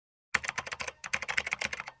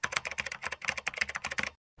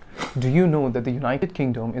Do you know that the United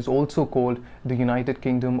Kingdom is also called the United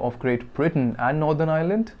Kingdom of Great Britain and Northern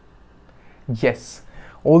Ireland? Yes,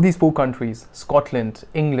 all these four countries, Scotland,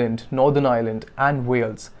 England, Northern Ireland and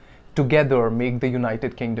Wales, together make the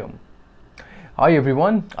United Kingdom. Hi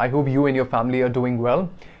everyone, I hope you and your family are doing well.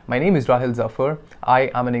 My name is Rahil Zafar. I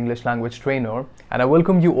am an English language trainer and I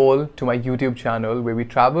welcome you all to my YouTube channel where we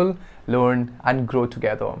travel, learn and grow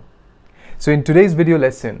together. So in today's video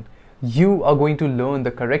lesson, you are going to learn the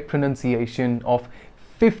correct pronunciation of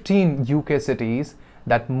 15 UK cities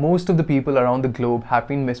that most of the people around the globe have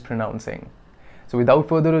been mispronouncing. So without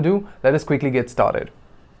further ado, let us quickly get started.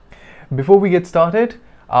 Before we get started,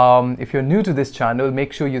 if you're new to this channel,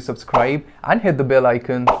 make sure you subscribe and hit the bell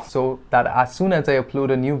icon so that as soon as I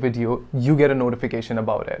upload a new video, you get a notification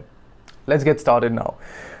about it. Let's get started now.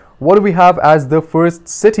 What do we have as the first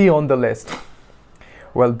city on the list?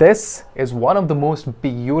 Well, this is one of the most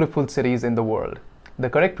beautiful cities in the world. The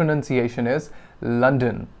correct pronunciation is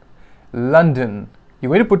London. London. You're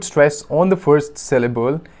going to put stress on the first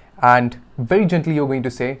syllable and very gently you're going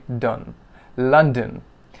to say done. London.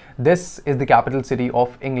 This is the capital city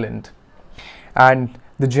of England. And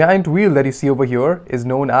the giant wheel that you see over here is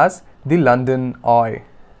known as the London Eye.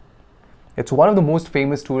 It's one of the most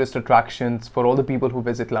famous tourist attractions for all the people who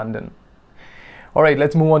visit London. Alright,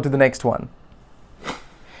 let's move on to the next one.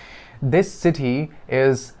 This city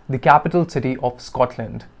is the capital city of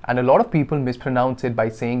Scotland and a lot of people mispronounce it by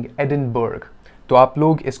saying Edinburgh. तो आप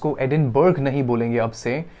लोग इसको Edinburgh नहीं बोलेंगे अब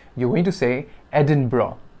से. You're going to say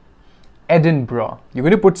Edinburgh. Edinburgh. You're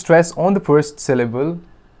going to put stress on the first syllable,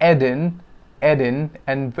 Edin,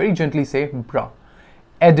 and very gently say bra.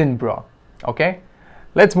 Edinburgh. Okay?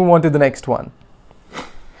 Let's move on to the next one.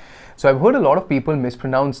 So I've heard a lot of people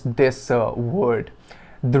mispronounce this word.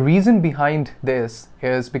 The reason behind this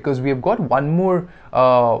is because we have got one more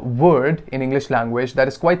word in English language that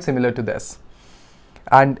is quite similar to this.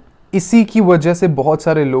 And इसी की वजह से बहुत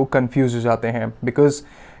सारे लोग confused हो जाते हैं because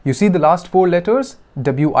you see the last four letters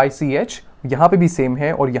WICH यहाँ पे भी सेम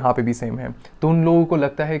है और यहाँ पे भी सेम है. तो उन लोगों को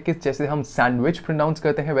लगता है कि जैसे हम सैंडविच प्रोनाउंस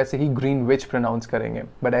करते हैं वैसे ही ग्रीनविच प्रोनाउंस करेंगे,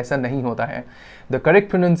 बट ऐसा नहीं होता है. The correct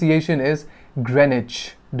pronunciation is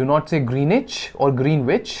Greenwich. Do not से ग्रीनिच और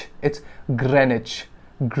Greenwich, it's Greenwich.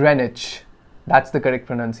 Greenwich. That's the correct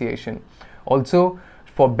pronunciation. Also,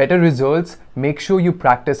 for better results, make sure you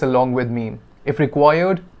practice along with me. If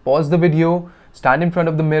required, pause the video, stand in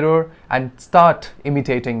front of the mirror and start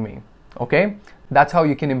imitating me. Okay? That's how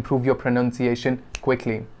you can improve your pronunciation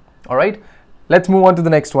quickly. Alright? Let's move on to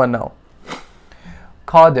the next one now.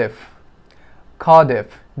 Cardiff.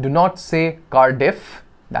 Cardiff. Do not say Cardiff.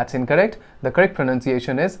 That's incorrect. The correct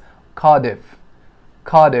pronunciation is Cardiff.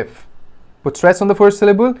 Cardiff. Put stress on the first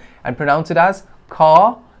syllable and pronounce it as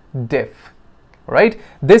Cardiff. Right?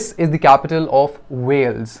 This is the capital of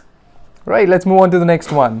Wales. Right, let's move on to the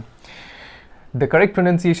next one. The correct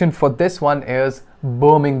pronunciation for this one is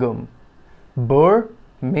Birmingham.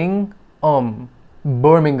 Birmingham.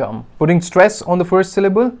 Birmingham. Putting stress on the first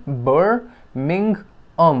syllable, Birmingham.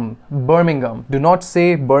 Birmingham. Do not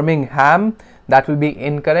say Birmingham. That will be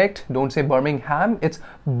incorrect. Don't say Birmingham. It's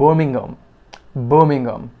Birmingham.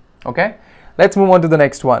 Birmingham. Okay? Let's move on to the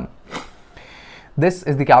next one. This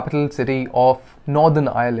is the capital city of Northern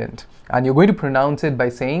Ireland and you're going to pronounce it by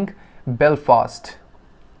saying Belfast.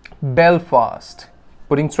 Belfast.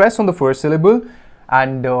 Putting stress on the first syllable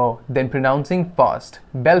and then pronouncing fast.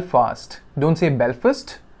 Belfast. Don't say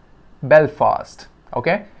Belfast. Belfast.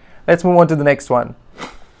 Okay? Let's move on to the next one.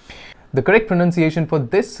 The correct pronunciation for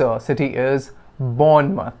this city is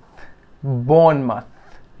Bournemouth. Bournemouth.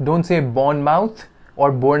 Don't say Bournemouth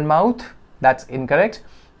or Bournemouth. That's incorrect.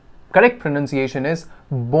 Correct pronunciation is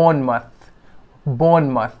Bournemouth.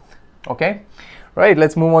 Bournemouth. Okay? Right,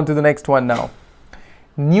 let's move on to the next one now.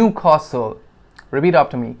 Newcastle. Repeat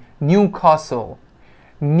after me. Newcastle.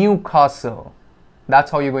 Newcastle. That's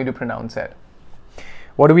how you're going to pronounce it.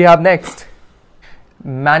 What do we have next?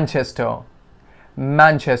 Manchester.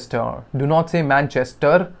 Manchester. Do not say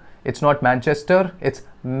Manchester. It's not Manchester. It's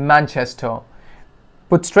Manchester.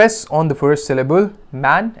 Put stress on the first syllable,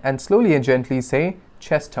 man, and slowly and gently say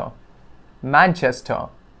Chester. Manchester,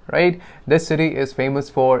 right? This city is famous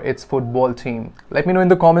for its football team. Let me know in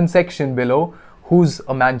the comment section below who's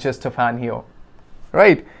a Manchester fan here.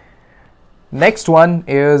 Right. Next one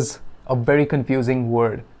is a very confusing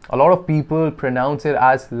word. A lot of people pronounce it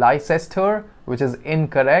as Leicester, which is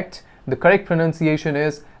incorrect. The correct pronunciation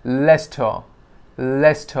is Leicester.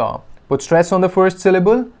 Leicester. Put stress on the first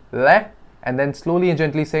syllable, le, and then slowly and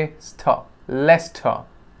gently say ster. Leicester.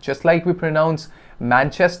 Just like we pronounce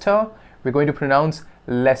Manchester, we're going to pronounce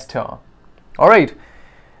Leicester. Alright,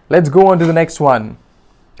 let's go on to the next one.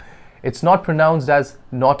 It's not pronounced as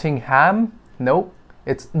Nottingham. No,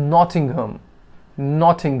 it's Nottingham.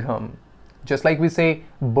 Nottingham. Just like we say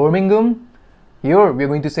Birmingham, here we're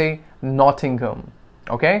going to say Nottingham.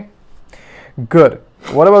 Okay? Good.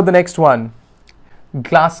 What about the next one?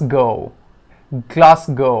 Glasgow.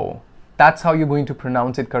 Glasgow. That's how you're going to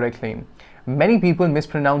pronounce it correctly. Many people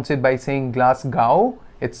mispronounce it by saying Glasgow.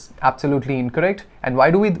 It's absolutely incorrect. And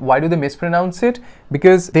why do they mispronounce it?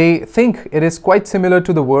 Because they think it is quite similar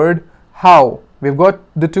to the word how. We've got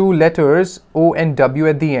the two letters O and W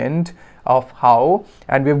at the end of how,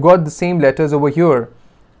 and we've got the same letters over here,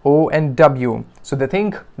 O and W. So they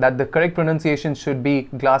think that the correct pronunciation should be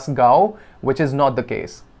Glasgow, which is not the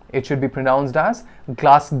case. It should be pronounced as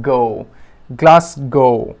Glasgow.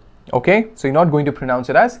 Glasgow. Okay, so you're not going to pronounce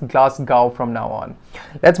it as Glasgow from now on.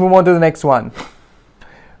 Let's move on to the next one.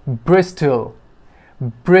 Bristol.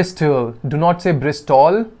 Bristol. Do not say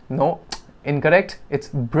Bristol. No, incorrect. It's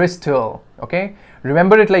Bristol. Okay,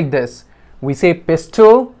 remember it like this. We say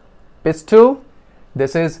pistol, pistol.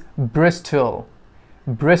 This is Bristol.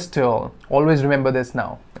 Bristol. Always remember this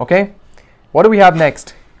now. Okay, what do we have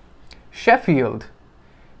next? Sheffield.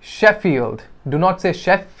 Sheffield. Do not say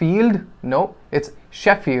Sheffield. No, it's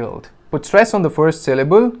Sheffield. Put stress on the first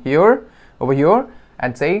syllable here, over here,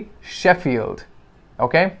 and say Sheffield.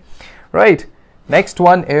 Okay, right. Next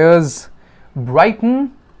one is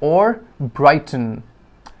Brighton or Brighton.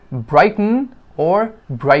 Brighton or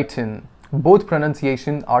Brighton. Both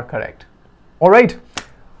pronunciations are correct. Alright,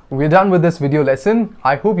 we're done with this video lesson.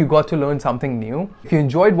 I hope you got to learn something new. If you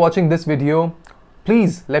enjoyed watching this video,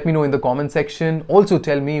 please let me know in the comment section. Also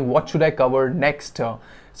tell me what should I cover next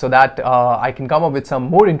so that I can come up with some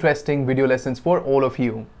more interesting video lessons for all of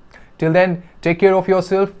you. Till then, take care of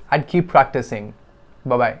yourself and keep practicing.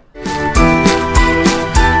 Bye-bye.